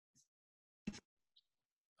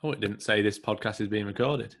Oh, it didn't say this podcast is being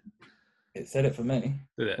recorded. It said it for me.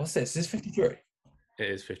 Did it? What's this? Is this 53? It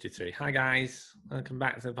is 53. Hi, guys. Welcome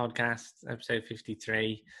back to the podcast, episode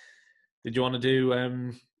 53. Did you want to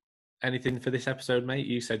do anything for this episode, mate?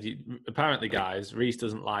 You said apparently, guys, Reese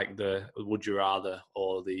doesn't like the would you rather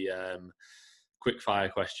or the quick fire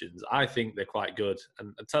questions. I think they're quite good.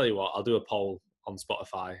 And I'll tell you what, I'll do a poll on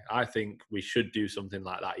Spotify. I think we should do something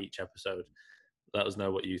like that each episode. Let us know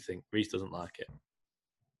what you think. Reese doesn't like it.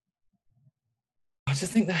 I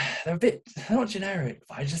just think they're they're not generic,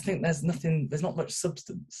 but I just think there's not much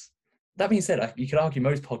substance. That being said, you could argue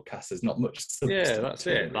most podcasts there's not much substance. Yeah, that's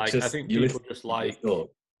it. Like, I think people just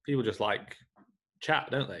like chat,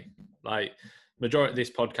 don't they? Like, majority of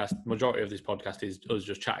this podcast is us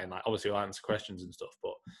just chatting. Like, obviously we'll answer questions and stuff,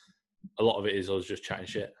 but a lot of it is us just chatting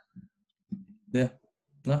shit. Yeah,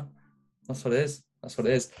 no, that's what it is.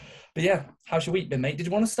 But yeah, how's your week been, mate? Did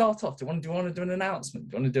you want to start off? Do you want to do an announcement?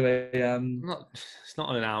 Do you want to do a? It's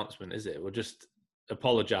not an announcement, is it? We'll just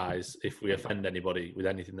apologise if we offend anybody with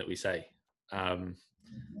anything that we say.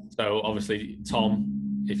 So obviously,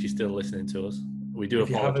 Tom, if you're still listening to us, we do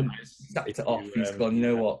apologise. Stacked it off. He's gone. You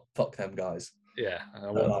know what? Fuck them guys. Yeah,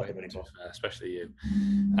 I won't like them anymore, especially you.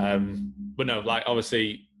 But no, like,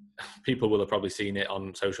 obviously, people will have probably seen it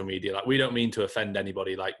on social media. Like, we don't mean to offend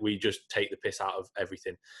anybody. Like, we just take the piss out of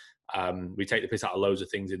everything. We take the piss out of loads of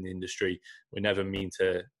things in the industry. We never mean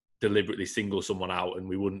to deliberately single someone out, and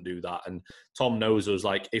we wouldn't do that. And Tom knows us.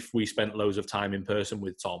 Like, if we spent loads of time in person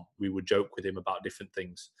with Tom, we would joke with him about different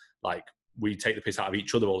things. Like, we take the piss out of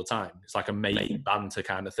each other all the time. It's like a mate banter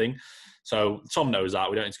kind of thing. So Tom knows that.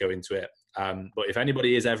 We don't need to go into it. But if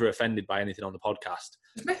anybody is ever offended by anything on the podcast,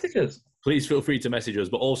 message us. Please feel free to message us.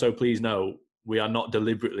 But also, please know we are not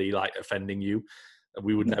deliberately like offending you.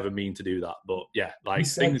 We would never mean to do that. But yeah, like,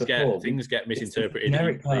 things get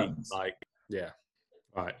misinterpreted. Like, yeah.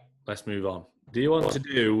 All right, let's move on. Do you want to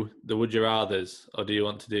do the would you rathers, or do you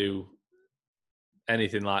want to do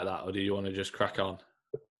anything like that, or do you want to just crack on?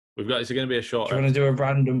 It's going to be a short. Do you want to do a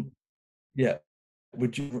random? Yeah.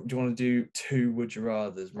 Do you want to do two would you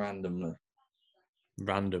rathers randomly?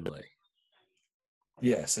 Randomly.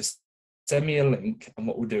 Yeah. So send me a link, and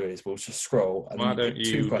what we'll do is we'll just scroll. And why don't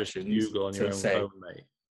you go on your own phone, mate?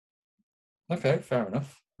 Okay, fair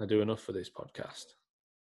enough. I do enough for this podcast.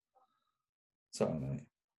 Sorry, mate.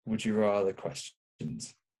 Would you rather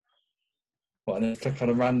questions? Well, and then click on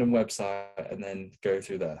a random website and then go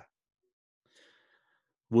through there.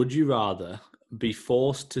 Would you rather be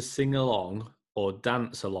forced to sing along or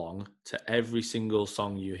dance along to every single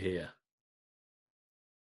song you hear?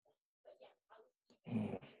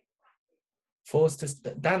 Forced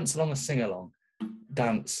to dance along or sing along?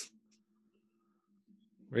 Dance.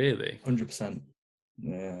 Really? 100%.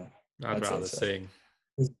 Yeah. I'd rather sing.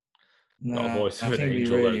 No, I think it'd be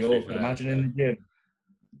really awkward. Imagine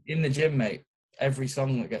in the gym, mate, every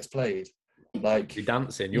song that gets played. Like, you're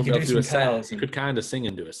dancing, you'll be able to do a set. You could kind of sing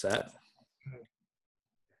and do a set.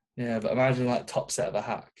 Yeah, but imagine like top set of a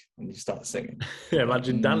hack and you start singing. Yeah,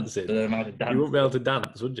 imagine dancing. You wouldn't be able to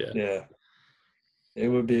dance, would you? Yeah. It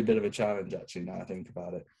would be a bit of a challenge, actually, now I think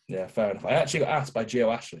about it. Yeah, fair enough. I actually got asked by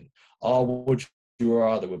Gio Ashley. Would you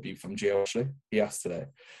rather would be from Gio Ashley. He asked today.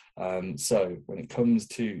 So when it comes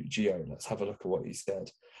to Gio, let's have a look at what he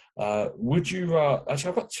said. Would you rather? Actually,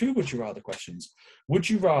 I've got two would you rather questions. Would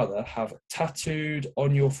you rather have tattooed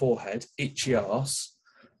on your forehead itchy arse,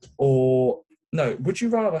 or no? Would you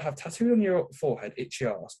rather have tattooed on your forehead itchy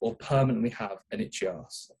arse, or permanently have an itchy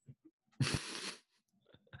arse?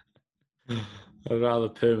 I'd rather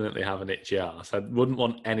permanently have an itchy arse. I wouldn't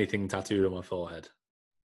want anything tattooed on my forehead.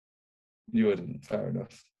 You wouldn't. Fair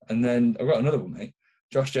enough. And then I've got another one, mate.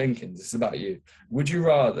 Josh Jenkins, this is about you. Would you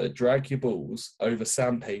rather drag your balls over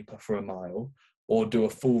sandpaper for a mile or do a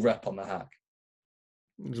full rep on the hack?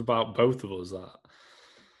 It's about both of us, that.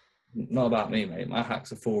 Not about me, mate. My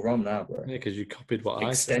hack's a full run now, bro. Yeah, because you copied what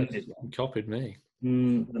I said. You copied me. I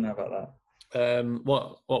don't know about that.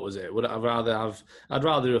 What was it? I'd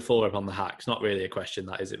rather do a full rep on the hack. It's not really a question,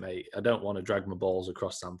 that, is it, mate? I don't want to drag my balls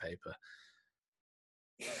across sandpaper.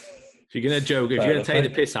 If you're gonna joke, if you're gonna take the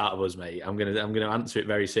piss out of us, mate, I'm gonna answer it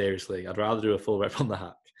very seriously. I'd rather do a full rep on the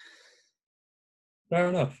hack. Fair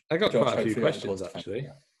enough. I got quite a few questions, actually.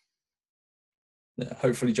 Yeah,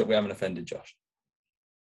 hopefully we haven't offended Josh.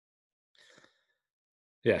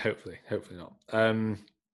 Yeah, hopefully not.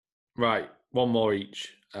 Right, one more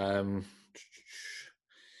each.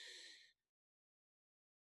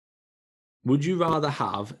 Would you rather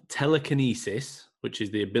have telekinesis, which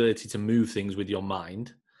is the ability to move things with your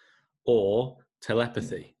mind, or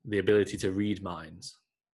telepathy, the ability to read minds?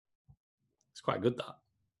 It's quite good,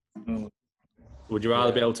 that. Would you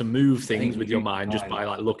rather be able to move I things think with your mind just by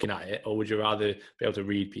like looking at it, or would you rather be able to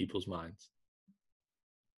read people's minds?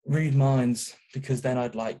 read minds, because then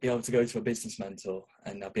I'd like be able to go to a business mentor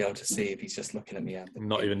and I'd be able to see if he's just looking at me and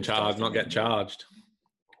Not even charged, not get charged.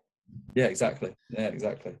 Yeah, exactly.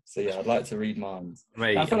 So yeah, I'd like to read minds.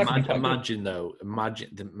 Mate, I feel like I'd be quite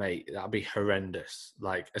imagine mate, that'd be horrendous.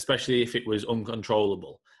 Like, especially if it was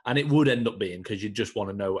uncontrollable, and it would end up being, because you'd just want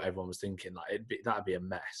to know what everyone was thinking. Like, that'd be a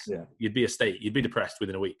mess. Yeah. You'd be you'd be depressed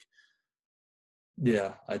within a week.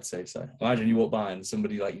 Yeah, I'd say so. Imagine you walk by and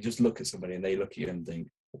somebody, like, you just look at somebody and they look at you and think,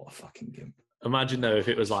 what a fucking gimp. Imagine though if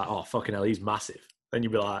it was like, oh fucking hell, he's massive. Then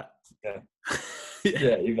you'd be like, yeah.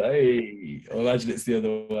 Yeah, you're like, hey. Or imagine it's the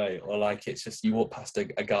other way, or like it's just you walk past a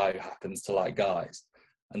guy who happens to like guys,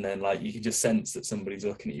 and then like you can just sense that somebody's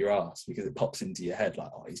looking at your ass because it pops into your head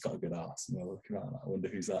like, oh, he's got a good ass, and you're looking around like, I wonder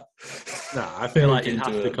who's that. No, I feel like you'd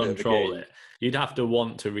have to control it. You'd have to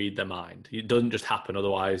want to read their mind. It doesn't just happen,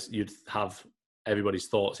 otherwise you'd have everybody's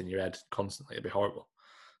thoughts in your head constantly. It'd be horrible.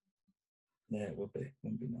 Yeah, it would be. It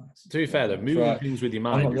wouldn't be nice. To be fair though, moving things with your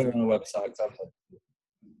mind. I'm not going on a website.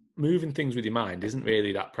 Moving things with your mind isn't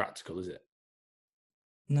really that practical, is it?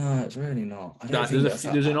 No, it's really not.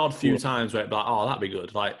 There's an odd few times where it'd be like, oh, that'd be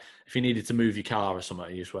good. Like if you needed to move your car or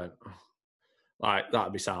something, you just went, oh, like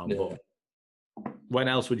that'd be sound. Yeah. But when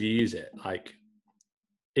else would you use it? Like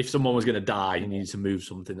if someone was going to die, you needed to move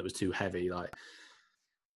something that was too heavy. Like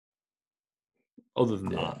other than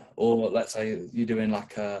that, or let's say you're doing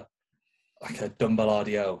like a dumbbell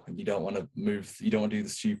RDO and you don't want to do the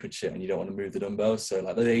stupid shit and you don't want to move the dumbbells. So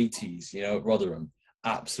like the 80s, at Rotherham,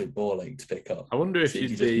 absolute ball ache to pick up. I wonder if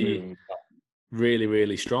you'd be really,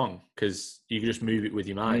 really strong because you could just move it with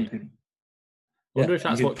your mind. I wonder if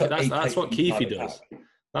that's what Keefe does.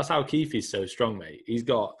 That's how Keefe's so strong, mate. He's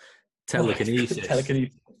got telekinesis.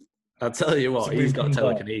 I'll tell you what, he's got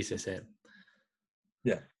telekinesis in.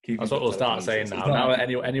 Yeah. That's what we'll start saying now. Now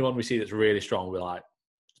anyone we see that's really strong, we're like,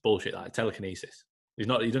 bullshit, like telekinesis. He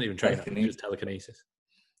doesn't even train it, just telekinesis.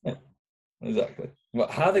 Yeah, exactly. Well,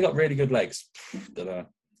 how they got really good legs? Don't know.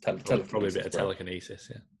 Probably a bit of telekinesis,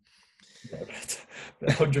 yeah.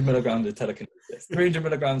 100 milligrams of telekinesis. 300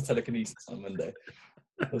 milligrams telekinesis on Monday.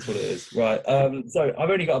 That's what it is. Right. So I've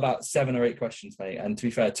only got about 7 or 8 questions, mate. And to be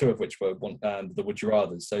fair, 2 of which were the would you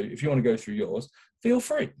rathers. So if you want to go through yours, feel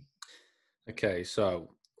free. Okay,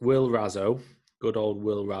 so Will Razzo. Good old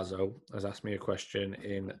Will Razzo has asked me a question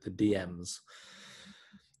in the DMs.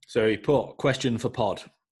 So he put, question for pod.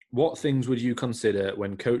 What things would you consider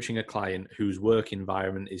when coaching a client whose work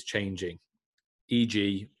environment is changing?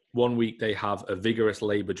 E.g., one week they have a vigorous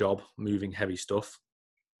labour job, moving heavy stuff,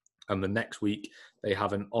 and the next week they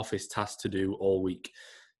have an office task to do all week.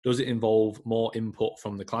 Does it involve more input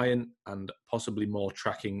from the client and possibly more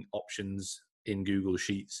tracking options in Google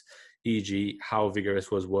Sheets? E.g., how vigorous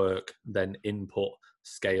was work, then input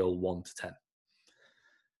scale 1 to 10.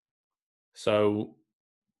 So,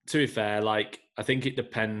 to be fair, like, I think it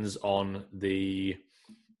depends on the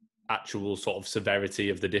actual sort of severity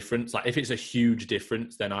of the difference. Like, if it's a huge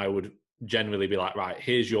difference, then I would generally be like, right,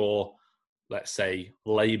 here's your, let's say,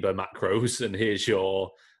 labor macros, and here's your,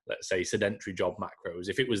 let's say, sedentary job macros.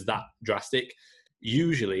 If it was that drastic,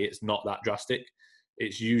 usually it's not that drastic.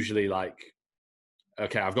 It's usually like,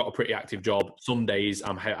 okay, I've got a pretty active job. Some days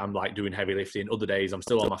I'm like doing heavy lifting. Other days I'm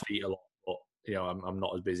still on my feet a lot, but I'm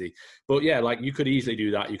not as busy. But yeah, like you could easily do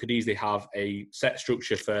that. You could easily have a set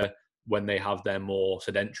structure for when they have their more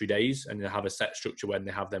sedentary days, and you have a set structure when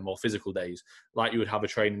they have their more physical days. Like you would have a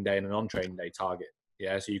training day and a non-training day target.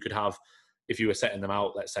 Yeah, so you could have, if you were setting them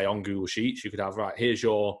out, let's say on Google Sheets, you could have, right, here's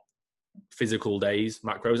your physical days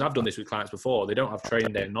macros. I've done this with clients before. They don't have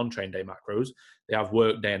training day and non-training day macros. They have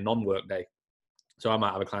work day and non-work day. So I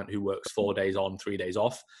might have a client who works 4 days on, 3 days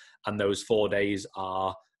off. And those 4 days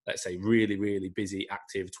are, let's say, really, really busy,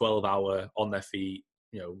 active, 12-hour on their feet,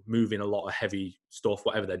 moving a lot of heavy stuff,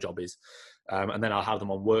 whatever their job is. And then I'll have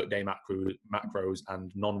them on workday macros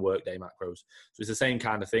and non-workday macros. So it's the same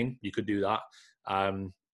kind of thing. You could do that.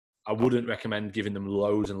 I wouldn't recommend giving them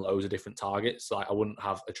loads and loads of different targets. Like I wouldn't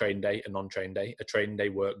have a training day, a non-training day, a training day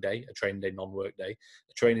work day, a training day non-work day,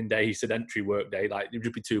 a training day sedentary work day. Like it would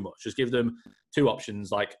just be too much. Just give them 2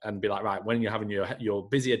 options, like, and be like, right, when you're having your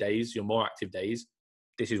busier days, your more active days,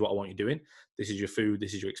 this is what I want you doing. This is your food.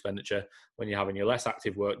 This is your expenditure. When you're having your less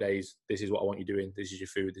active work days, this is what I want you doing. This is your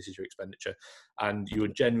food. This is your expenditure. And you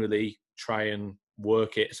would generally try and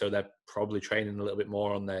work it so they're probably training a little bit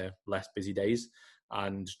more on their less busy days,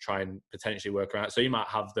 and try and potentially work around. So you might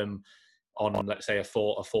have them on, let's say, a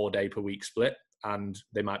 4 day per week split, and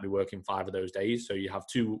they might be working 5 of those days. So you have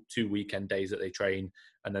two weekend days that they train,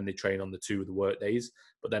 and then they train on the 2 of the work days.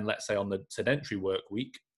 But then let's say on the sedentary work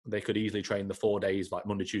week, they could easily train the 4 days, like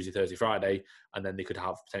Monday, Tuesday, Thursday, Friday, and then they could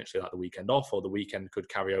have potentially like the weekend off, or the weekend could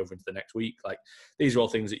carry over into the next week. Like, these are all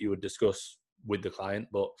things that you would discuss with the client.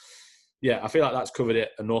 But yeah, I feel like that's covered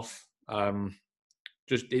it enough.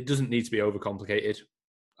 Just, it doesn't need to be overcomplicated.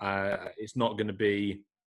 It's not going to be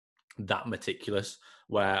that meticulous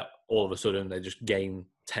where all of a sudden they just gain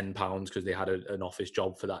 £10 because they had an office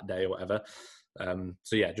job for that day or whatever.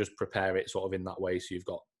 So yeah, just prepare it sort of in that way, so you've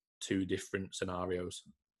got 2 different scenarios.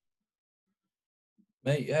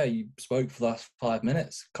 Mate, yeah, you spoke for the last 5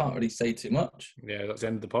 minutes. Can't really say too much. Yeah, that's the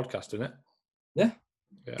end of the podcast, isn't it? Yeah.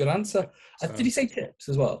 Good answer. So, did he say tips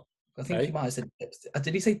as well? I think Hey? he might have said tips.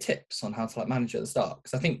 Did he say tips on how to like manage at the start?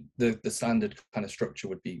 Because I think the standard kind of structure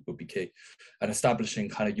would be key, and establishing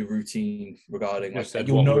kind of your routine regarding like said,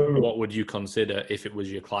 you'll know what would you consider if it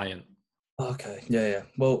was your client? Okay, yeah.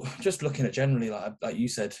 Well, just looking at generally, like you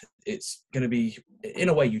said, it's going to be, in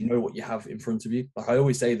a way, you know what you have in front of you. Like I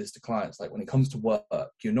always say this to clients, like when it comes to work,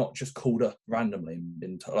 you're not just called up randomly.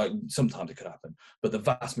 Like sometimes it could happen, but the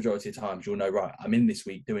vast majority of times you'll know, right, I'm in this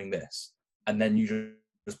week doing this, and then you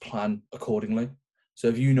just plan accordingly. So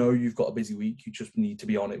if you know you've got a busy week, you just need to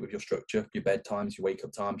be on it with your structure, your bed times, your wake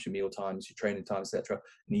up times, your meal times, your training times, etc.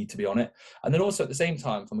 Need to be on it. And then also at the same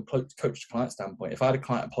time, from a coach to client standpoint, if I had a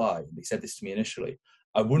client apply, and they said this to me initially,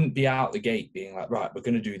 I wouldn't be out the gate being like, right, we're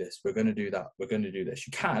going to do this, we're going to do that, we're going to do this.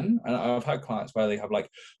 You can, and I've had clients where they have like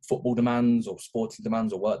football demands or sporting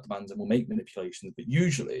demands or work demands, and we'll make manipulations. But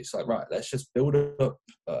usually it's like, right, let's just build up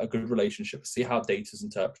a good relationship, see how data's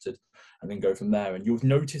interpreted, and then go from there. And you'll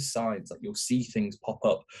notice signs, like you'll see things pop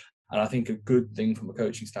up. And I think a good thing from a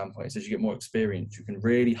coaching standpoint is as you get more experience, you can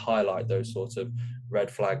really highlight those sorts of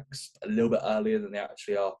red flags a little bit earlier than they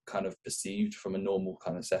actually are kind of perceived from a normal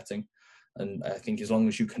kind of setting. And I think as long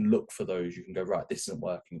as you can look for those, you can go, right, this isn't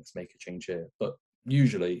working, let's make a change here. But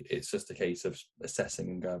usually it's just a case of assessing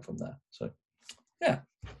and going from there. So, yeah.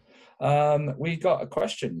 We got a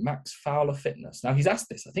question, Max Fowler Fitness. Now, he's asked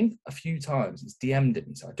this, I think, a few times. He's DM'd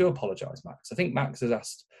me, so I do apologise, Max. I think Max has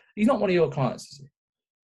asked, he's not one of your clients, is he?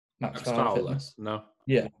 Max Fowler Fitness? No.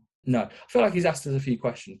 Yeah. No, I feel like he's asked us a few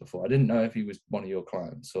questions before. I didn't know if he was one of your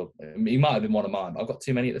clients, or he might have been one of mine. I've got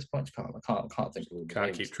too many at this point. I can't think of all the Can't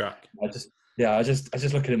names. keep track. I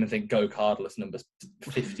just look at him and think Go Cardless number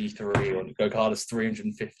 53 or Go Cardless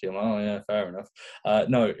 350. I'm like, oh yeah, fair enough.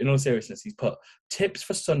 No, in all seriousness, he's put tips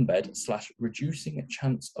for sunbed / reducing a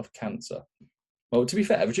chance of cancer. Well, to be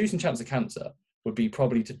fair, reducing chance of cancer would be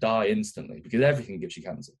probably to die instantly, because everything gives you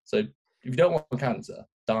cancer. So if you don't want cancer,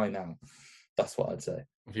 die now. That's what I'd say.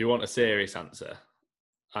 If you want a serious answer,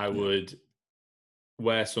 I would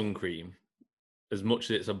wear sun cream. As much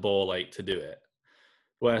as it's a ball ache to do it,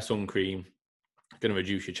 wear sun cream. Going to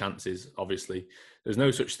reduce your chances, obviously. There's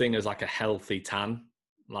no such thing as like a healthy tan.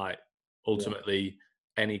 Like ultimately,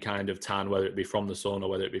 any kind of tan, whether it be from the sun or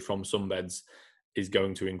whether it be from sunbeds, is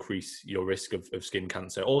going to increase your risk of skin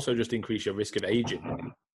cancer. Also just increase your risk of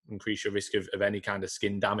aging, increase your risk of any kind of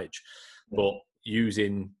skin damage. But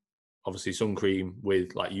using obviously sun cream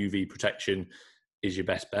with like UV protection is your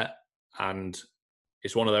best bet. And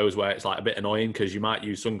it's one of those where it's like a bit annoying because you might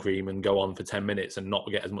use sun cream and go on for 10 minutes and not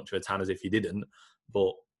get as much of a tan as if you didn't.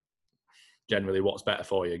 But generally, what's better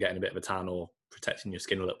for you, getting a bit of a tan or protecting your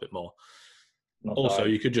skin a little bit more? Also,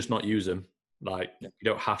 you could just not use them. Like, you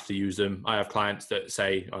don't have to use them. I have clients that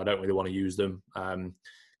say, I don't really want to use them.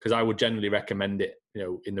 Because I would generally recommend it,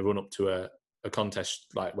 in the run up to a contest,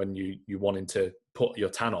 like when you wanting to put your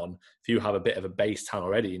tan on. If you have a bit of a base tan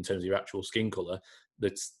already in terms of your actual skin color,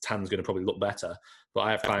 the tan's going to probably look better. But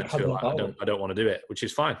I have clients who are like, I don't want to do it, which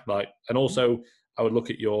is fine. Like, and also I would look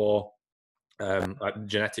at your like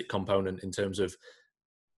genetic component in terms of,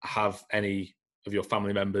 have any of your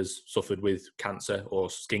family members suffered with cancer or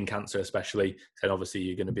skin cancer especially, then obviously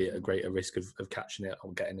you're going to be at a greater risk of catching it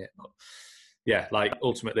or getting it. But yeah, like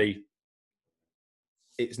ultimately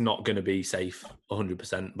it's not going to be safe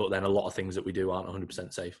 100%, but then a lot of things that we do aren't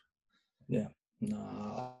 100% safe. Yeah,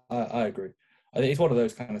 no, I agree. I think it's one of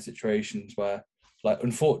those kind of situations where, like,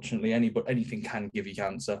 unfortunately, anything can give you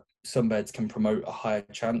cancer. Some beds can promote a higher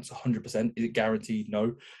chance, 100%. Is it guaranteed?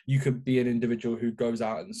 No. You could be an individual who goes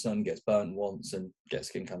out in the sun, gets burnt once, and gets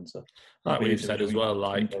skin cancer. Like we've said as well,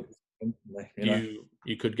 like,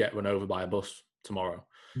 you could get run over by a bus tomorrow.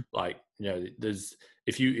 Like, there's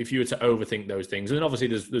if you were to overthink those things, and obviously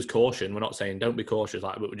there's caution. We're not saying don't be cautious,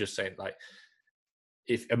 like, but we're just saying, like,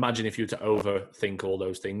 imagine if you were to overthink all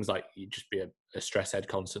those things, like, you'd just be a stress head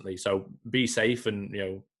constantly. So be safe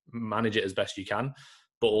and manage it as best you can,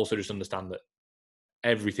 but also just understand that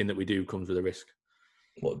everything that we do comes with a risk.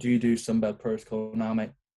 What do you do sunbed protocol now,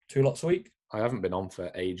 mate? 2 lots a week? I haven't been on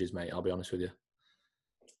for ages, mate. I'll be honest with you.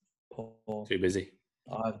 Or Too busy.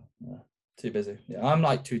 yeah, too busy. Yeah, I'm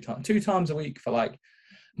like 2 times a week for like,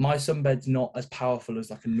 my sunbed's not as powerful as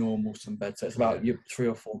like a normal sunbed, so it's about 3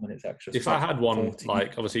 or 4 minutes extra. So If I had one, 40.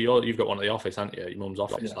 like obviously you've got one at the office, haven't you? Your mum's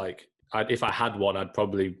office. Yeah. Like, if I had one,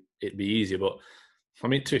 it'd be easier. But I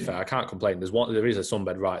mean, to be fair, I can't complain. There is a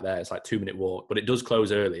sunbed right there. It's like 2-minute walk, but it does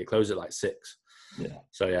close early. It closes at like 6. Yeah.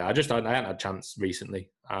 So yeah, I hadn't had a chance recently.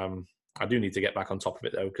 I do need to get back on top of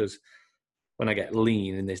it though, because when I get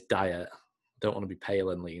lean in this diet, I don't want to be pale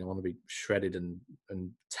and lean. I want to be shredded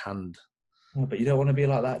and tanned. Oh, but you don't want to be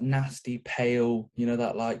like that nasty pale, you know,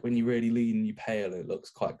 that like when you really lean and you pale, it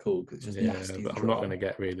looks quite cool because it's just nasty. But I'm not going to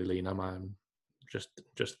get really lean, am I? I'm just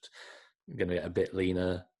going to get a bit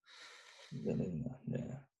leaner. Yeah.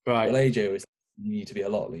 Right. Well, AJ was, you need to be a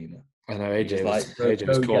lot leaner. I know AJ was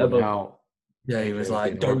calling me out. Yeah, he was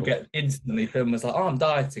like, don't get instantly. Finn was like, oh, I'm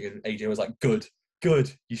dieting. And AJ was like, good,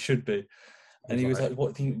 you should be. And he was like,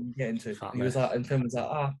 what do you get into? He was like, and Finn was like,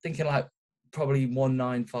 I'm thinking like probably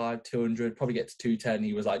 195, 200, probably get to 210.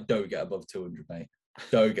 He was like, don't get above 200, mate.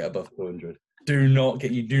 Don't get above 200.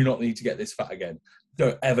 You do not need to get this fat again.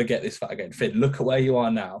 Don't ever get this fat again. Finn, look at where you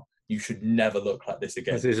are now. You should never look like this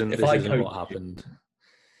again. This isn't what happened.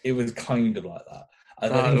 It was kind of like that.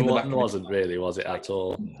 It wasn't really, was it at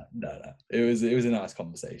all? No. It was a nice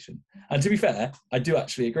conversation. And to be fair, I do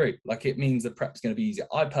actually agree. Like, it means the prep's going to be easier.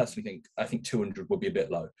 I personally think 200 would be a bit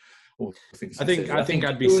low. I think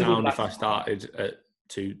I'd be sound if I started at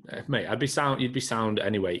 2. Mate, I'd be sound. You'd be sound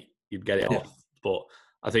anyway. You'd get it off. But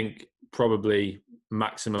I think probably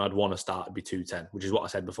maximum I'd want to start would be 210, which is what I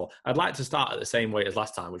said before. I'd like to start at the same weight as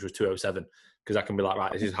last time, which was 207. Because I can be like,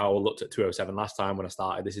 right, this is how I looked at 207 last time when I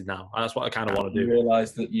started. This is now. And that's what I kind of want to do. You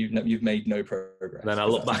realise that you've made no progress. And then I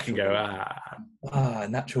look back and go,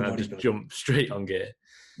 natural body. Just jump straight on gear.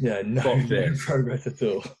 Yeah, no progress at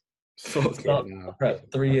all. Start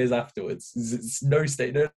prep 3 years afterwards. It's no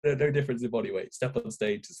difference in body weight. Step on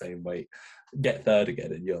stage the same weight. Get third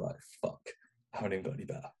again, and you're like, fuck, I haven't even got any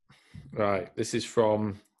better. Right. This is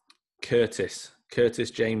from Curtis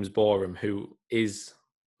James Borum, who is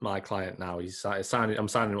my client now. I'm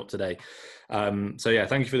signing him up today. So yeah,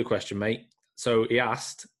 thank you for the question, mate. So he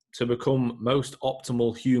asked, to become most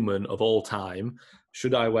optimal human of all time,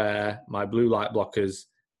 should I wear my blue light blockers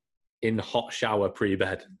in hot shower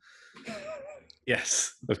pre-bed?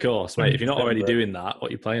 Yes, of course, mate. If you're not already doing that, what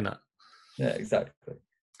are you playing at? Yeah, exactly,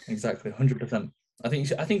 100%. I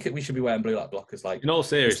think we should be wearing blue light blockers. Like, in all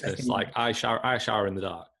seriousness, like I shower in the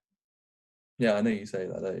dark. Yeah, I know you say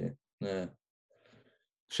that, don't you? Yeah.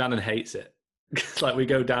 Shannon hates it. Like, we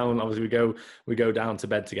go down. Obviously, we go down to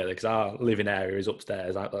bed together because our living area is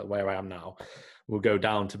upstairs, like where I am now. We'll go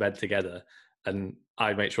down to bed together, and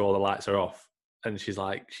I make sure all the lights are off. And she's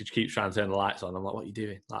like, she keeps trying to turn the lights on. I'm like, what are you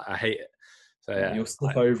doing? Like, I hate it. So yeah, you'll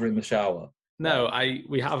slip over in the shower. No,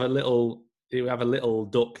 we have a little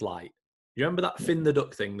duck light. You remember that Finn the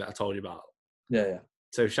Duck thing that I told you about? Yeah.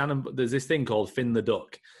 So Shannon, there's this thing called Finn the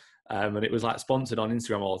Duck. And it was like sponsored on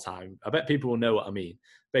Instagram all the time. I bet people will know what I mean.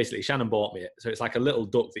 Basically, Shannon bought me it. So it's like a little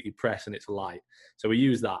duck that you press and it's light. So we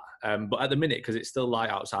use that. But at the minute, because it's still light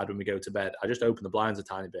outside when we go to bed, I just open the blinds a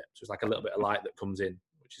tiny bit. So it's like a little bit of light that comes in,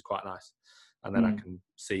 which is quite nice. And then I can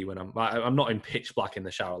see when I'm not in pitch black in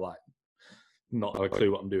the shower, like not a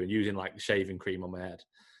clue what I'm doing, using like shaving cream on my head.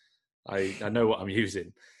 I know what I'm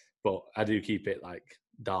using, but I do keep it like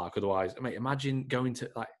dark. Otherwise, mate, imagine going to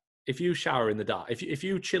like, if you shower in the dark, if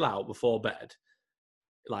you chill out before bed,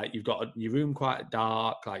 like you've got your room quite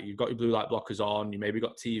dark, like you've got your blue light blockers on, you maybe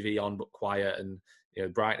got TV on but quiet, and you know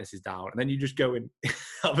brightness is down, and then you just go and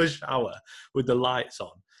have a shower with the lights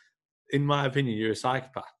on. In my opinion, you're a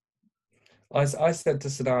psychopath. I said to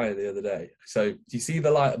Sanaya the other day, so do you see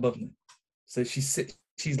the light above me? So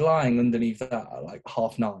she's lying underneath that at like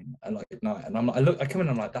 9:30 and like at night, and I come in,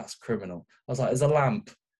 I'm like, that's criminal. I was like, there's a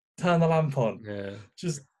lamp, turn the lamp on. Yeah.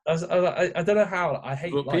 I don't know how. I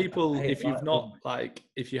hate. But people, if you've not like,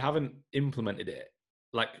 if you haven't implemented it,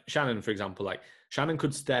 like Shannon, for example, like Shannon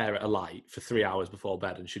could stare at a light for 3 hours before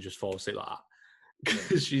bed and she'd just fall asleep like that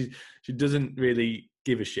because she doesn't really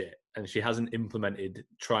give a shit, and she hasn't implemented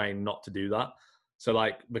trying not to do that. So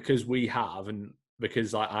like, because we have, and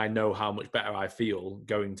because like I know how much better I feel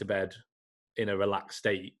going to bed in a relaxed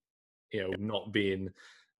state, you know, not being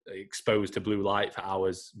exposed to blue light for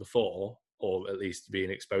hours before, or at least being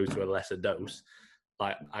exposed to a lesser dose,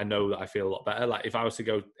 like I know that I feel a lot better. Like if I was to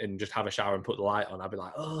go and just have a shower and put the light on, I'd be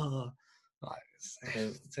like, oh, like,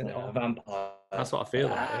 a vampire. That's what I feel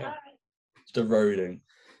like. Yeah. Just eroding.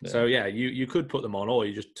 So yeah, you could put them on, or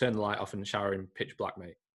you just turn the light off and shower in pitch black,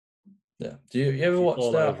 mate. Yeah. Do you ever If you watch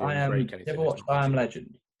fall over and break You anything, ever it's watch not I my Am fault.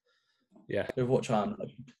 Legend? Yeah. You ever watch I Am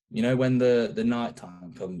Legend? You know when the night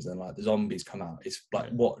time comes and like the zombies come out, it's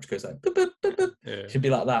like watch goes like boop, boop, boop, boop. Yeah. Should be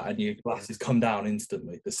like that, and your glasses come down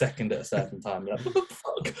instantly the second at a certain time. You're like, boop, boop,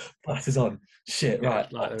 fuck, glasses on. Shit, Yeah,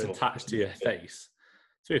 right. like they're optimal. attached to your face.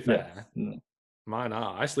 To be fair, Yeah. mine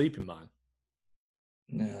are. I sleep in mine.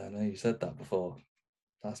 Yeah, I know you said that before.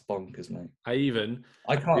 That's bonkers, mate. I even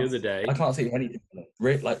I the can't. other day. I can't see anything.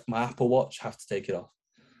 Like my Apple Watch, have to take it off.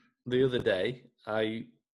 The other day, I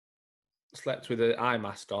slept with an eye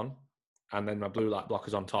mask on, and then my blue light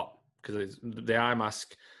blockers on top because the eye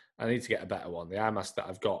mask. I need to get a better one. The eye mask that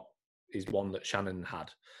I've got is one that Shannon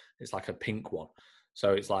had. It's like a pink one,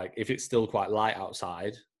 so it's like if it's still quite light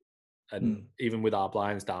outside, and even with our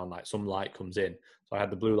blinds down, like some light comes in. So I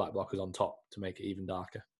had the blue light blockers on top to make it even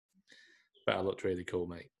darker. But I looked really cool,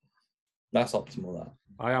 mate. That's optimal. That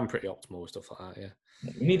I am pretty optimal with stuff like that. Yeah.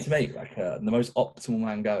 We need to make like the most optimal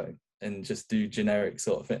man going and just do generic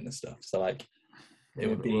sort of fitness stuff. So like it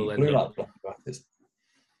would be We'll blue end light up, blocker glasses.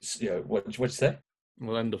 You know, what'd you say?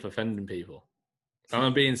 we'll end up offending people. And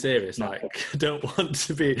I'm being serious. No. Like, I don't want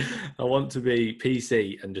to be. I want to be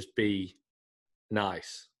PC and just be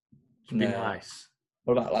nice. Just be nice.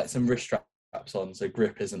 What about like some wrist straps on so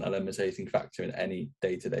grip isn't a limiting factor in any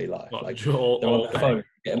day-to-day life? What, like they're they're all on their phone,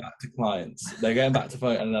 getting back to clients. They're getting back to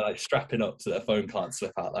phone and they're like strapping up so their phone can't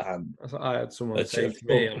slip out their hand. I had someone That's say just to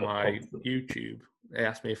me on awful. my YouTube. They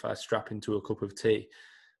asked me if I strap into a cup of tea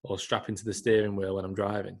or strap into the steering wheel when I'm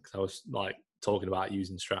driving because I was like talking about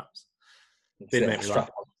using straps. Did make me laugh.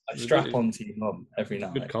 I strap on to your mum every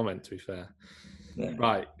night. Good comment, to be fair. Yeah.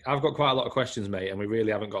 Right, I've got quite a lot of questions, mate, and we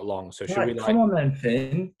really haven't got long. So should Right, we like? come on then,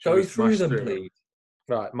 Finn. Shall we Go through smash them, through? please.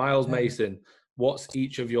 Right, Miles Yeah. Mason. What's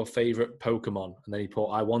each of your favourite Pokemon? And then he put,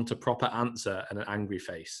 "I want a proper answer and an angry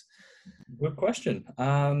face." Good question.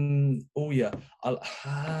 Oh yeah,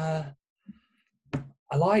 I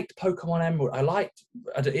liked Pokemon Emerald.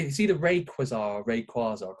 It's either Rayquaza or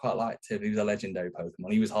Rayquaza. I quite liked him. He was a legendary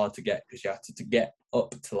Pokemon. He was hard to get because you had to get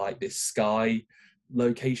up to like this sky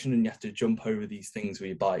location and you have to jump over these things with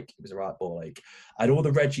your bike. It was a right ball ache. I had all the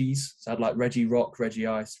Reggies. So I had like Reggie Rock, Reggie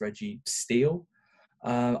Ice, Reggie Steel.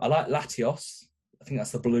 I like Latios. I think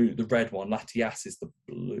that's the red one. Latias is the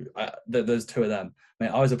blue. There's two of them. Mate,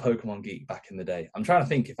 I was a Pokemon geek back in the day. I'm trying to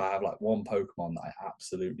think if I have like one Pokemon that I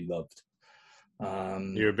absolutely loved.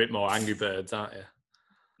 You're a bit more Angry Birds, aren't you?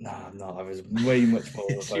 No, I'm not. I was way much more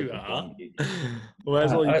of a Yes, you Pokemon are. geek.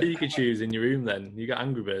 Where's all your Pikachus in your room then? You got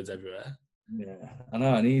Angry Birds everywhere. Yeah, I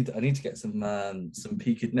know. I need to get some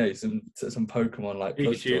Pikachu. No, some Pokemon like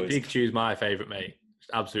Pikachu. Pikachu's my favourite, mate.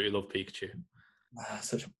 Absolutely love Pikachu.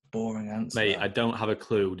 Such a boring answer, mate. I don't have a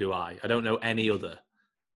clue, do I? I don't know any other.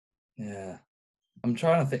 Yeah, I'm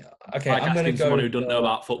trying to think. Okay, like I'm going to go. Someone who doesn't know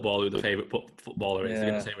about football, who the favourite footballer is. Yeah. They're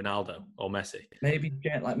going to say Ronaldo or Messi. Maybe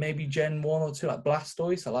Gen 1 or 2, like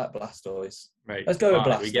Blastoise. I like Blastoise. Right. Let's go with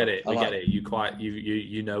Blastoise. We get it. We get it.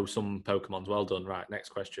 You know some Pokemons. Well done. Right. Next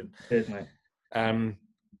question. Cheers, mate.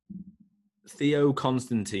 Theo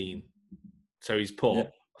Constantine. So he's put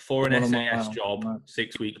for an SAS job,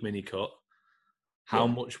 6-week mini cut. How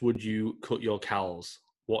much would you cut your cows?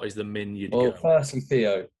 What is the min you'd go? Well, firstly,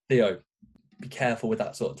 Theo, be careful with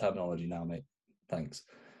that sort of terminology now, mate. Thanks.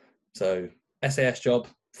 So, SAS job.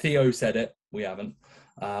 Theo said it. We haven't.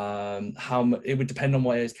 It would depend on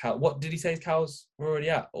what his cow. What did he say his cows were already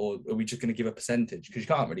at, or are we just going to give a percentage? Because you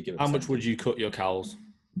can't really give. How much would you cut your cows?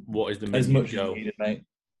 What is the min? As much as needed, mate.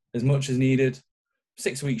 As much as needed.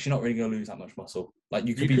 6 weeks, you're not really going to lose that much muscle. Like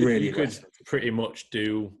you could pretty much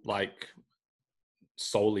do like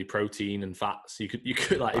solely protein and fats. You could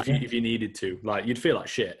like if you needed to, like you'd feel like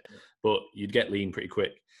shit, but you'd get lean pretty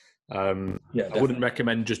quick. I wouldn't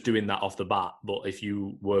recommend just doing that off the bat, but if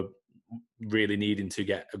you were really needing to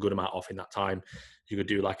get a good amount off in that time, you could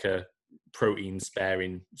do like a protein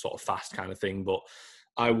sparing sort of fast kind of thing. But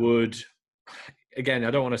I would, again, I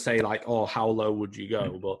don't want to say like, oh, how low would you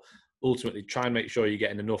go, but ultimately try and make sure you're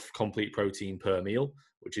getting enough complete protein per meal,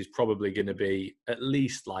 which is probably going to be at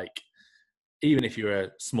least like, even if you're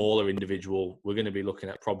a smaller individual, we're going to be looking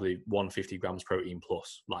at probably 150 grams protein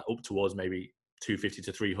plus, like up towards maybe 250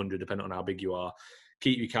 to 300, depending on how big you are.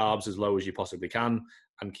 Keep your carbs as low as you possibly can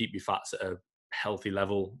and keep your fats at a healthy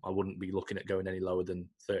level. I wouldn't be looking at going any lower than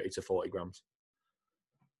 30 to 40 grams.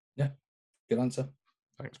 Yeah, good answer.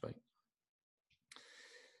 Thanks, mate.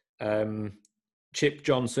 Chip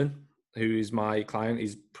Johnson, who is my client,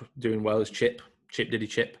 he's doing well as Chip. Diddy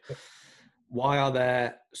Chip. Why are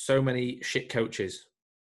there so many shit coaches?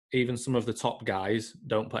 Even some of the top guys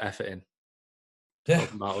don't put effort in. Yeah,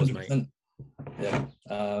 Talking about us, mate. 100%.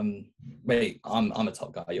 Yeah. Mate, I'm a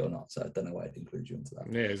top guy. You're not, so I don't know why I'd include you into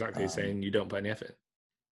that. Yeah, exactly. Saying you don't put any effort.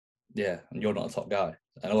 Yeah, and you're not a top guy,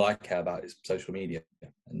 and all I care about is social media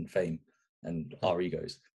and fame and our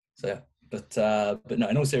egos. So yeah, but no.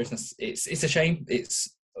 In all seriousness, it's a shame.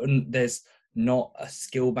 There's not a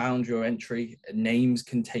skill boundary or entry. Names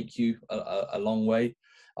can take you a long way.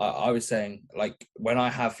 I was saying, like, when I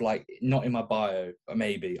have, like, not in my bio,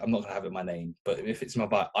 maybe I'm not gonna have it in my name, but if it's in my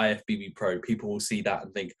bio, IFBB Pro, people will see that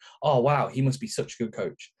and think, oh wow, he must be such a good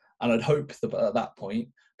coach. And I'd hope that at that point,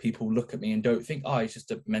 people look at me and don't think, oh, he's just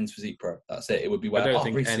a men's physique pro. That's it. It would be where, I don't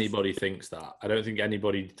think anybody thinks that. I don't think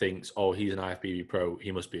anybody thinks, oh, he's an IFBB pro,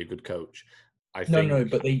 he must be a good coach. I think no,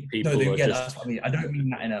 but they just... that's what I mean. I don't mean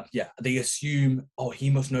that in a they assume, oh, he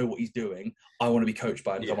must know what he's doing. I want to be coached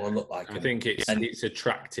by him because I want to look like him. I think it's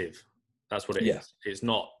attractive. That's what it is. It's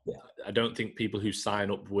not. I don't think people who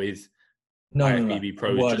sign up with IFBB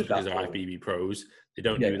pros just because they're IFBB pros, they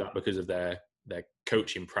don't do that because of their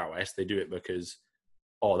coaching prowess. They do it because,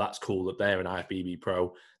 oh, that's cool that they're an IFBB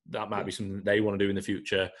pro. That might be something they want to do in the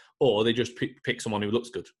future, or they just pick someone who looks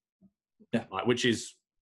good. Yeah, which is,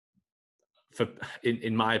 for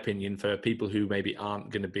in my opinion, for people who maybe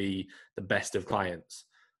aren't going to be the best of clients,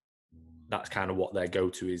 that's kind of what their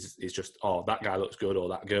go-to is just, oh, that guy looks good or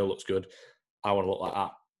that girl looks good, I want to look like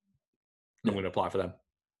that, I'm going to apply for them.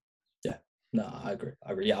 No, I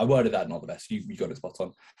agree. Yeah, I worded that not the best. You got it spot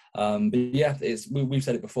on. But yeah, we've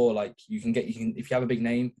said it before. Like, you can if you have a big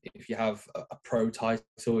name, if you have a pro title,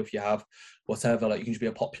 if you have whatever, like, you can just be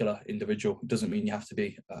a popular individual. It doesn't mean you have to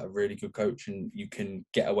be a really good coach, and you can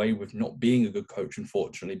get away with not being a good coach,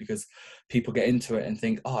 unfortunately, because people get into it and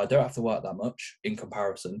think, oh, I don't have to work that much in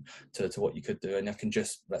comparison to what you could do, and I can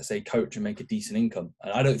just, let's say, coach and make a decent income.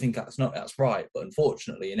 And I don't think that's right. But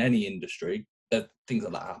unfortunately, in any industry, things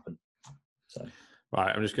like that happen. So.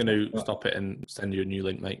 Right, I'm just going to stop it and send you a new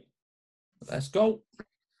link, mate. Let's go.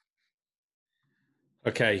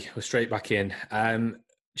 Okay, we're straight back in.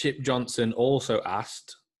 Chip Johnson also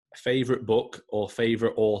asked, favourite book or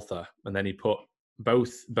favourite author? And then he put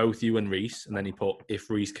both you and Reese, and then he put, if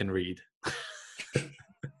Reese can read.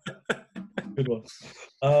 Good one.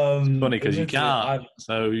 It's funny because you can't,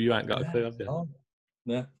 so you ain't got a clue, have you?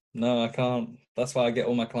 Yeah. No, I can't. That's why I get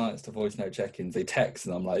all my clients to voice note check-ins. They text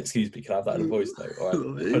and I'm like, excuse me, can I have that in a voice note? Or I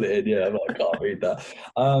put it in, yeah, I'm like, I can't read that.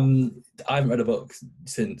 I haven't read a book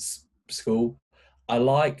since school. I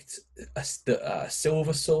liked a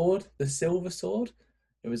Silver Sword, The Silver Sword.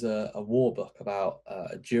 It was a war book about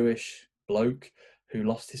a Jewish bloke who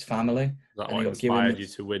lost his family. Is that what inspired you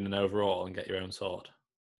to win an overall and get your own sword?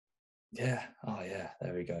 Yeah. Oh, yeah.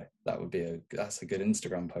 There we go. That's a good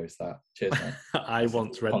Instagram post. That. Cheers, man. I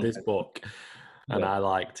once read this book, and I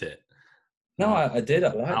liked it. No, I did.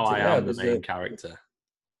 I liked it. I am the main character.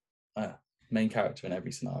 Main character in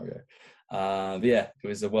every scenario. Yeah, it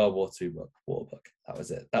was a World War II war book. That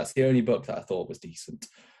was it. That's the only book that I thought was decent.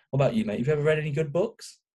 What about you, mate? Have you ever read any good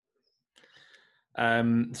books?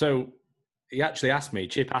 So he actually asked me,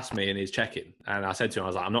 Chip asked me in his check-in, and I said to him, I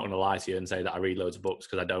was like, I'm not going to lie to you and say that I read loads of books,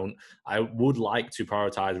 because I don't. I would like to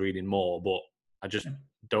prioritize reading more, but I just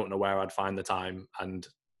don't know where I'd find the time, and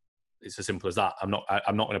it's as simple as that. I'm not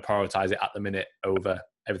going to prioritize it at the minute over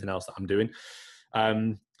everything else that I'm doing.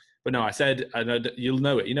 But no, I said, and you'll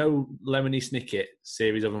know it. You know, Lemony Snicket,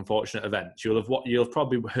 Series of Unfortunate Events. You'll have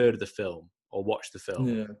probably heard of the film or watched the film.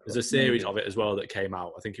 Yeah, there's a series of it as well that came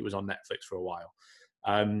out. I think it was on Netflix for a while.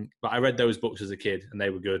 But I read those books as a kid, and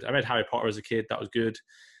they were good. I read Harry Potter as a kid. That was good.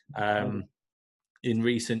 In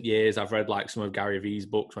recent years, I've read like some of Gary Vee's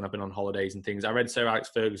books when I've been on holidays and things. I read Sir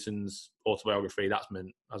Alex Ferguson's autobiography. That's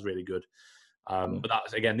really good. But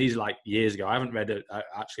that's, again, these are like years ago. I haven't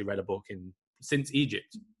actually read a book since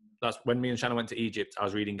Egypt. That's when me and Shannon went to Egypt. I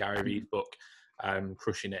was reading Gary Vee's book,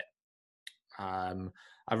 Crushing It.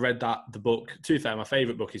 I've read the book. To be fair, my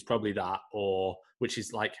favourite book is probably that, which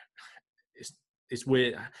is like, it's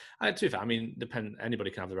weird. To be fair, I mean,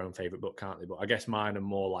 anybody can have their own favourite book, can't they? But I guess mine are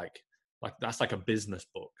more like that's like a business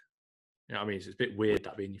book. You know what I mean? It's a bit weird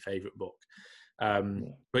that being your favourite book.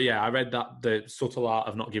 But yeah, I read that, The Subtle Art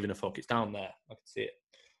of Not Giving a Fuck. It's down there. I can see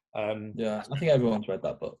it. Yeah, I think everyone's read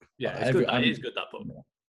that book. Yeah, it's good. It is good, that book.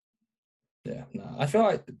 Yeah, no, I feel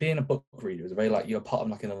like being a book reader is very like you're part of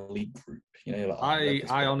like an elite group. You know, like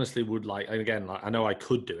I honestly would like. And again, like I know I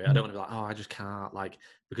could do it. I don't want to be like, oh, I just can't, like,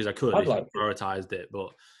 because I could if I prioritized it. But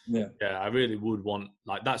yeah, I really would want,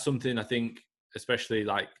 like, that's something I think, especially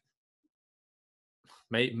like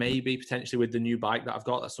maybe potentially with the new bike that I've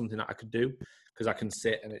got, that's something that I could do, because I can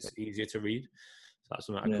sit and it's easier to read. So that's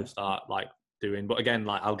something I could start like doing. But again,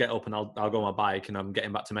 like I'll get up and I'll go on my bike and I'm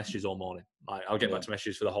getting back to messages all morning. Like I'll get back to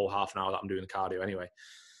messages for the whole half an hour that I'm doing the cardio anyway.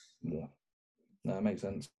 Yeah, no, that makes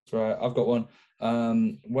sense. Right, I've got one.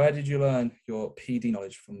 Where did you learn your PD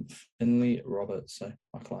knowledge from? Finley Roberts, so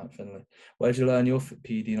my client Finley. Where did you learn your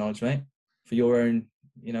PD knowledge, mate? For your own,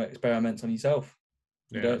 experiments on yourself.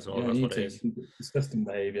 You don't need to. It's disgusting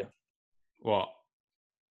behaviour. What?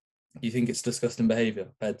 You think it's disgusting behaviour,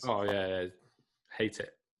 peds? Oh yeah, hate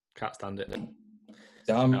it. Can't stand it.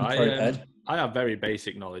 So I'm pro-ped. I have very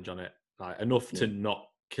basic knowledge on it, like enough to not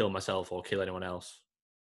kill myself or kill anyone else.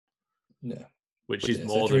 Yeah. Which is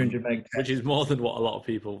more than what a lot of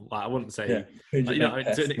people. Like, I wouldn't say,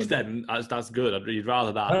 to an extent, that's good. You'd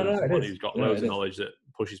rather that than someone who's got loads of knowledge that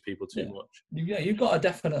pushes people too much. Yeah, you've got a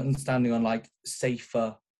definite understanding on like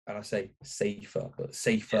safer, and I say safer, but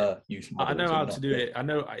safer use. I know how to do it. I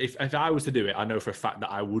know if I was to do it, I know for a fact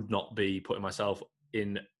that I would not be putting myself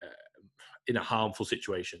in a harmful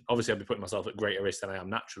situation. Obviously, I'd be putting myself at greater risk than I am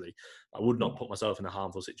naturally. I would not put myself in a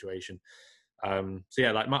harmful situation. So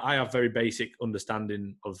yeah, like I have very basic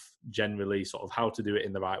understanding of generally sort of how to do it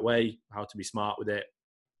in the right way, how to be smart with it.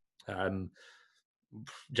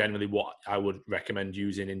 Generally what I would recommend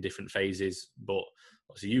using in different phases, but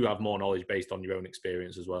obviously you have more knowledge based on your own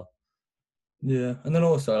experience as well. Yeah, and then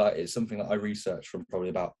also like it's something that I researched from probably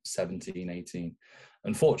about 17, 18.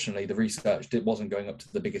 Unfortunately, the research wasn't going up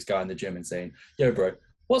to the biggest guy in the gym and saying, yo bro,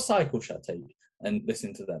 what cycle should I take? And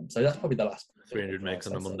listen to them. So that's probably the last 300 megs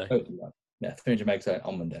on a Monday. Yeah, 300 megs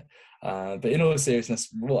on Monday. But in all seriousness,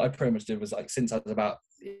 what I pretty much did was like since I was about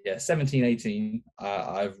 17, 18,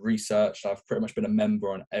 I've researched. I've pretty much been a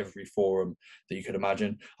member on every forum that you could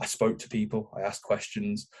imagine. I spoke to people. I asked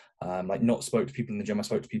questions. Not spoke to people in the gym. I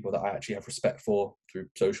spoke to people that I actually have respect for through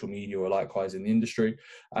social media or likewise in the industry.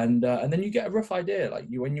 And then you get a rough idea. Like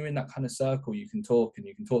when you're in that kind of circle, you can talk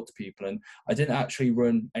to people. And I didn't actually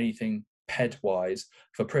run anything ped-wise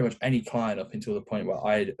for pretty much any client up until the point where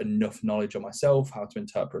I had enough knowledge on myself, how to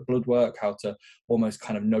interpret blood work, how to almost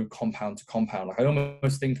kind of know compound to compound. Like I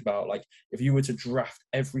almost think about like if you were to draft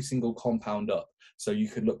every single compound up, so you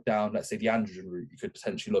could look down, let's say the androgen route, you could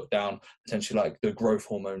potentially look down like the growth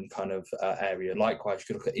hormone kind of area. Likewise,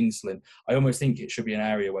 you could look at insulin. I almost think it should be an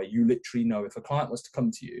area where you literally know if a client was to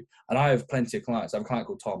come to you, and I have plenty of clients. I have a client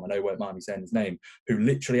called Tom, I know won't mind me saying his name, who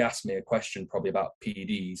literally asked me a question probably about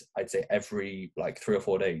PEDs, I'd say every like 3 or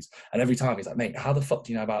 4 days. And every time he's like, mate, how the fuck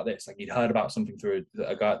do you know about this? Like he'd heard about something through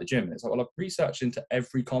a guy at the gym. And it's like, well, I've researched into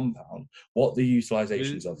every compound, what the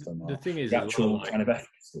utilizations of them are. The thing is, the actual kind of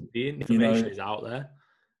efficacy. The information is out there.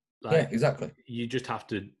 Like, yeah, exactly. You just have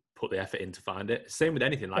to put the effort in to find it. Same with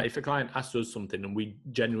anything. Like if a client asked us something and we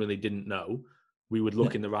genuinely didn't know, we would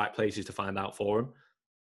look in the right places to find out for them.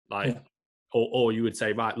 Like, or you would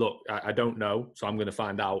say, right, look, I don't know, so I'm going to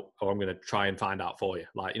find out, or I'm going to try and find out for you.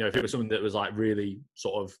 Like, if it was something that was like really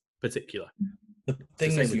sort of particular. The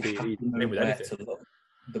thing is, you have to know where to look.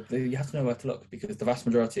 You have to know where to look because the vast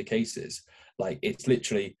majority of cases, like it's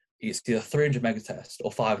either 300 mega test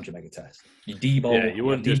or 500 mega test. You debulk. Yeah, you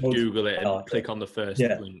wouldn't just Google it and click on the first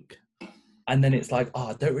link. And then it's like,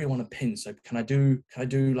 I don't really want to pin. So can I do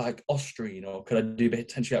like Ostrine, or could I do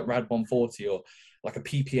potentially like Rad 140 or like a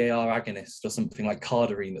PPAR agonist or something like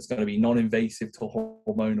Cardarine that's going to be non-invasive to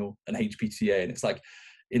hormonal and HPTA? And it's like,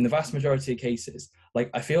 in the vast majority of cases,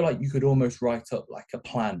 like I feel like you could almost write up like a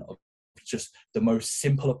plan of just the most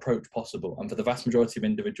simple approach possible. And for the vast majority of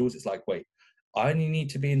individuals, it's like, wait, I only need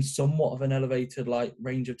to be in somewhat of an elevated like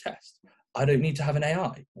range of test. I don't need to have an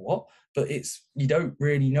AI. What? But you don't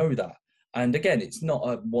really know that. And again, it's not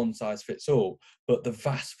a one size fits all, but the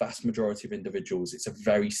vast majority of individuals, it's a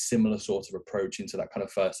very similar sort of approach into that kind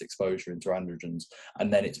of first exposure into androgens.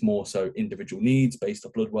 And then it's more so individual needs based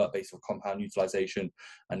on blood work, based on compound utilization,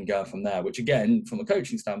 and going from there, which again, from a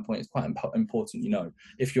coaching standpoint, is quite important.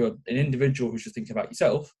 If you're an individual who's just thinking about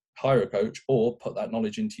yourself, hire a coach or put that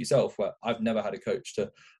knowledge into yourself, where I've never had a coach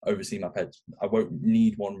to oversee my peds. I won't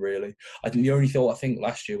need one really. I think the only thought I think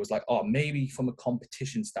last year was like, maybe from a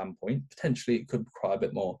competition standpoint, potentially it could require a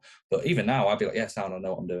bit more. But even now I'd be like, sound, I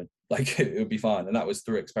know what I'm doing. Like it would be fine. And that was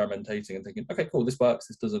through experimentating and thinking, okay, cool, this works,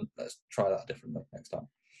 this doesn't, let's try that differently next time.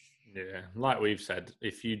 Yeah, like we've said,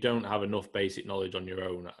 if you don't have enough basic knowledge on your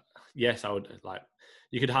own, yes, I would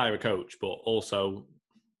you could hire a coach, but also,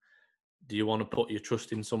 do you want to put your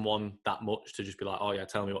trust in someone that much to just be like, oh yeah,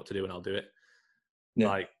 tell me what to do and I'll do it? Yeah.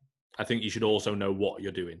 Like, I think you should also know what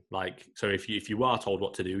you're doing. Like, so if you are told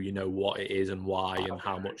what to do, you know what it is and why and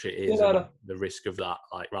how much it is and the risk of that,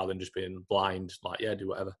 like rather than just being blind, like, do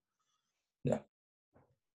whatever. Yeah.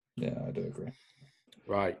 Yeah, I do agree.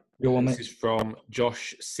 Right. This is from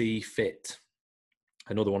Josh C. Fit.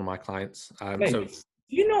 another one of my clients. Mate, So, do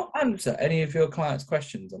you not answer any of your clients'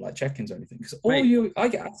 questions on like check-ins or anything? Because mate, I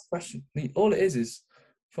get asked questions. All it is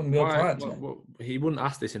from your why? clients, mate. He wouldn't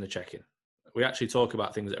ask this in a check-in. We actually talk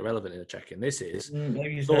about things that are relevant in a check-in. This is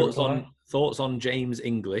Maybe you just don't reply. thoughts on James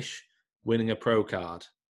English winning a pro card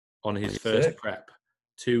on his first Sick. prep.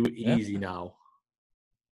 Too Yeah. easy now.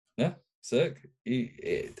 Yeah, sick.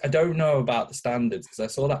 I don't know about the standards because I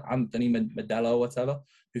saw that Anthony Modelo, whatever,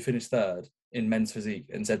 who finished third in men's physique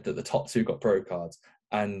and said that the top two got pro cards.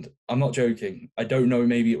 And I'm not joking. I don't know.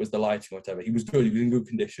 Maybe it was the lighting or whatever. He was good. He was in good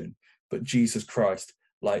condition. But Jesus Christ,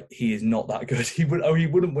 like he is not that good. He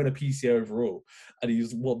wouldn't win a PCO overall, and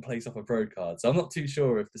he's one place off a pro card. So I'm not too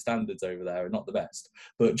sure if the standards over there are not the best.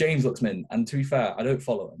 But James looks mint. And to be fair, I don't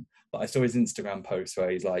follow him, but I saw his Instagram post where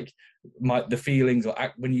he's like, the feelings or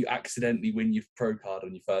when you accidentally win your pro card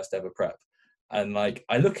on your first ever prep. And like,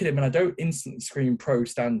 I look at him and I don't instantly scream pro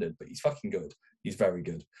standard, but he's fucking good. He's very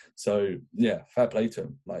good. So yeah, fair play to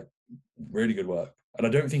him. Like, really good work. And I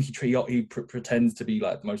don't think he pretends to be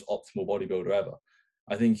like the most optimal bodybuilder ever.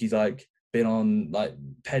 I think he's like been on like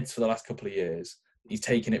PEDs for the last couple of years. He's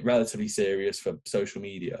taken it relatively serious for social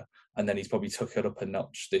media, and then he's probably took it up a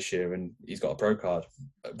notch this year, and he's got a pro card.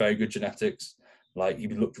 Very good genetics. Like, he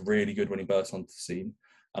looked really good when he burst onto the scene.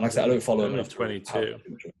 And like I said, I don't follow him. Only 22.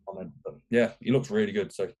 But yeah, he looks really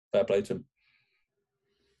good. So fair play to him.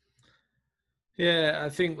 Yeah, I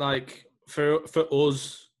think like for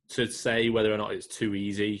us to say whether or not it's too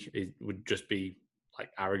easy, it would just be like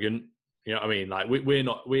arrogant. You know what I mean? Like we're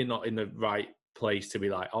not in the right place to be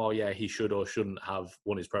like, oh yeah, he should or shouldn't have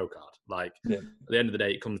won his pro card. Like at the end of the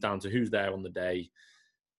day, it comes down to who's there on the day.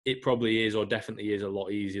 It probably is, or definitely is, a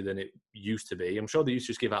lot easier than it used to be. I'm sure they used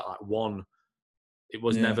to just give out like one. It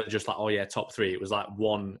was never just like, oh yeah, top three. It was like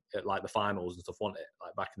one at like the finals and stuff, wasn't it?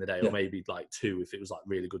 Like back in the day, or maybe like two if it was like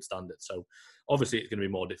really good standards. So obviously it's going to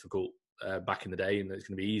be more difficult back in the day, and it's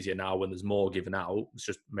going to be easier now when there's more given out. It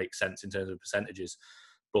just makes sense in terms of percentages.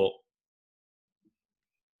 But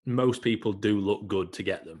most people do look good to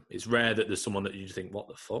get them. It's rare that there's someone that you think, what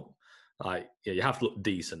the fuck? Like, yeah, you have to look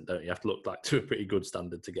decent, don't you? You have to look like to a pretty good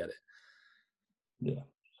standard to get it. Yeah.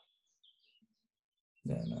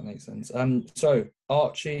 Yeah, that makes sense. So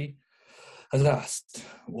Archie has asked,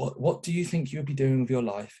 what do you think you would be doing with your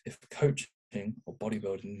life if coaching or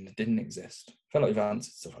bodybuilding didn't exist? I feel like we've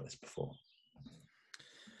answered stuff like this before.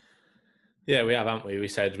 Yeah, we have, haven't we? We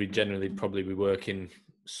said we'd generally probably be working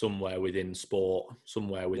somewhere within sport,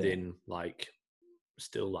 somewhere within like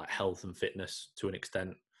still like health and fitness to an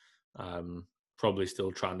extent. Probably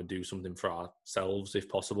still trying to do something for ourselves if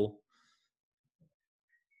possible.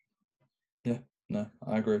 Yeah, no,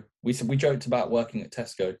 I agree. We joked about working at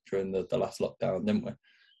Tesco during the last lockdown, didn't we?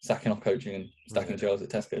 Stacking off coaching and stacking shelves at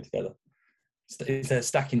Tesco together. Instead of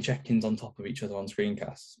stacking check-ins on top of each other on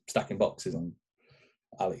screencasts, stacking boxes on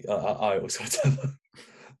iOS or whatever.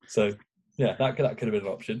 So yeah, that could have been an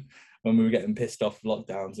option when we were getting pissed off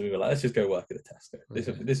lockdowns, and we were like, let's just go work at a Tesco.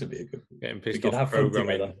 This would be a good. Getting pissed off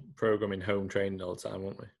programming home training all the time,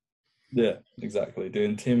 won't we? Yeah, exactly.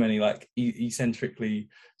 Doing too many like eccentrically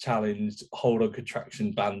challenged hold on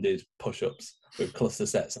contraction banded push-ups with cluster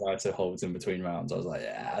sets of ISO holds in between rounds. I was like,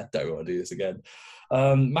 yeah, I don't want to do this again.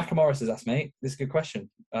 Macamorris has asked, mate, this is a good question.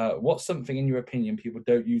 What's something in your opinion people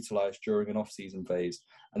don't utilize during an off-season phase?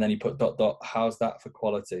 And then he put ... how's that for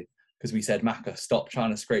quality? Because we said, Macca, stop trying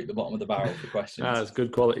to scrape the bottom of the barrel for questions. That's a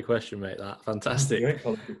good quality question, mate. That fantastic. Great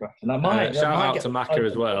quality question. Shout out to Macca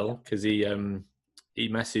as well, because he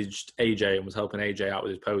messaged AJ and was helping AJ out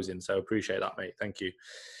with his posing. So appreciate that, mate. Thank you.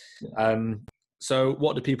 Yeah. So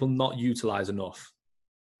what do people not utilize enough?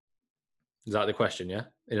 Is that the question? Yeah,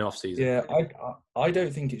 in off season. Yeah, I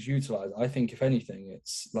don't think it's utilized. I think if anything,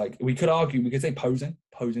 it's like we could say posing.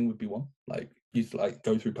 Posing would be one. Like you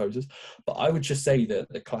go through poses, but I would just say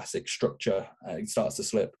that the classic structure it starts to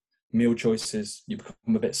slip. Meal choices, you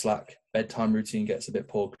become a bit slack. Bedtime routine gets a bit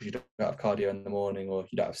poor because you don't have cardio in the morning or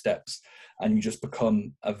you don't have steps, and you just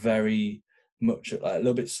become a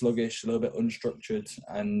little bit sluggish, a little bit unstructured,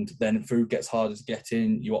 and then food gets harder to get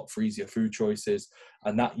in. You opt for easier food choices,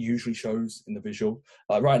 and that usually shows in the visual.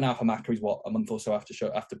 Like right now for Macca, he's a month or so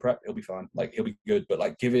after prep, he'll be fine. Like he'll be good, but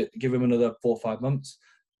like give him another 4 or 5 months.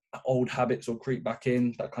 Old habits will creep back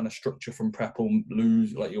in. That kind of structure from prep will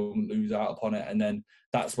you'll lose out upon it, and then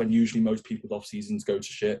that's when usually most people's off seasons go to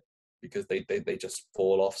shit because they just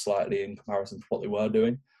fall off slightly in comparison to what they were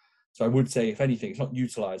doing. So I would say, if anything, it's not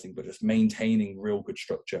utilizing, but just maintaining real good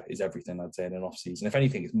structure is everything, I'd say, in an off season. If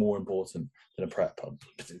anything, it's more important than a prep.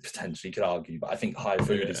 Potentially could argue, but I think high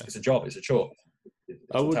food is a job. It's a chore.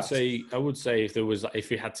 I would say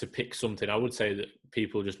if you had to pick something, I would say that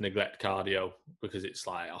people just neglect cardio because it's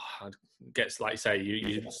like, it gets, like, say,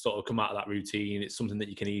 you sort of come out of that routine. It's something that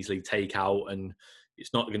you can easily take out, and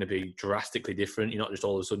it's not going to be drastically different. You're not just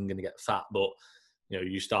all of a sudden going to get fat, but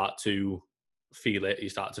you start to feel it. You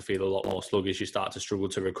start to feel a lot more sluggish. You start to struggle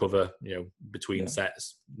to recover, between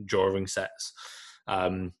sets, during sets.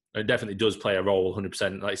 It definitely does play a role,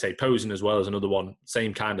 100%. Like I say, posing as well as another one,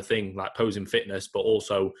 same kind of thing, like posing fitness, but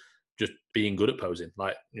also just being good at posing.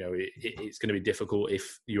 Like, it's going to be difficult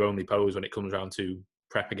if you only pose when it comes around to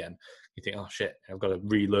prep again. You think, oh shit, I've got to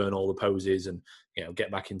relearn all the poses and,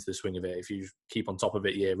 get back into the swing of it. If you keep on top of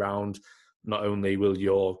it year round, not only will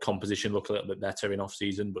your composition look a little bit better in off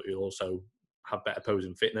season, but you'll also have better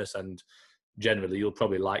posing fitness, and generally you'll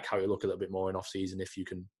probably like how you look a little bit more in off season if you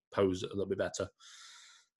can pose a little bit better.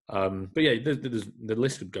 But yeah, the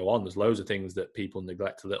list could go on. There's loads of things that people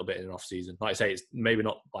neglect a little bit in off season. Like I say, it's maybe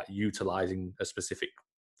not like utilizing a specific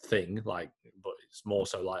thing, but it's more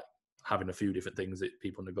so like having a few different things that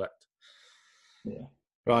people neglect. Yeah.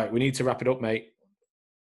 Right, we need to wrap it up, mate.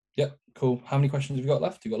 Yep, cool. How many questions have you got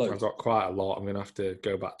left? You got loads? I've got quite a lot. I'm going to have to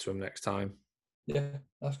go back to them next time. Yeah,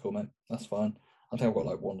 that's cool, mate. That's fine. I think I've got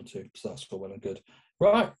like one or two, so that's all well and good.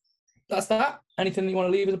 Right, that's that. Anything you want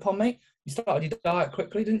to leave us upon, mate? You started your diet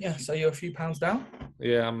quickly, didn't you? So you're a few pounds down?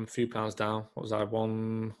 Yeah, I'm a few pounds down. What was I?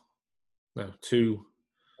 Two.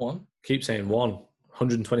 One? Keep saying one.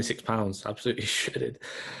 126 pounds. Absolutely shredded.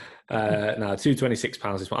 226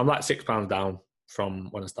 pounds. I'm like 6 pounds down from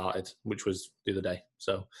when I started, which was the other day.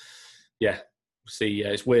 So, yeah. See,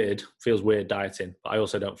 it's weird. Feels weird dieting, but I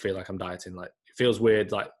also don't feel like I'm dieting. Like, it feels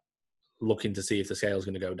weird, like, looking to see if the scale's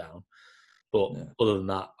going to go down. But other than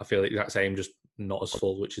that, I feel the exact same, just not as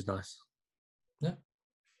full, which is nice. Yeah.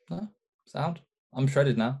 No, sound. I'm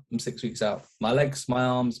shredded now. I'm 6 weeks out. My legs, my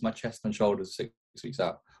arms, my chest and shoulders, 6 weeks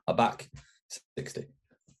out. My back, 60.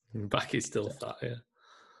 Back is still fat, yeah.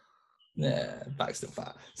 Yeah, back's still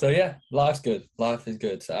fat. So yeah, life's good. Life is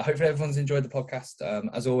good. So hopefully everyone's enjoyed the podcast.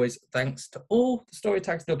 As always, thanks to all the story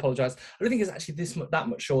tags. Do apologise. I don't think it's actually that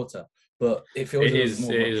much shorter, but it feels it is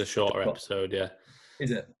a shorter episode, yeah.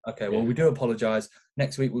 Is it? Okay, well, we do apologise.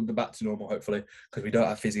 Next week we'll be back to normal, hopefully, because we don't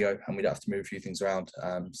have physio and we don't have to move a few things around.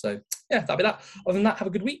 So yeah, that'll be that. Other than that, have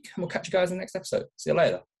a good week, and we'll catch you guys in the next episode. See you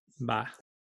later. Bye.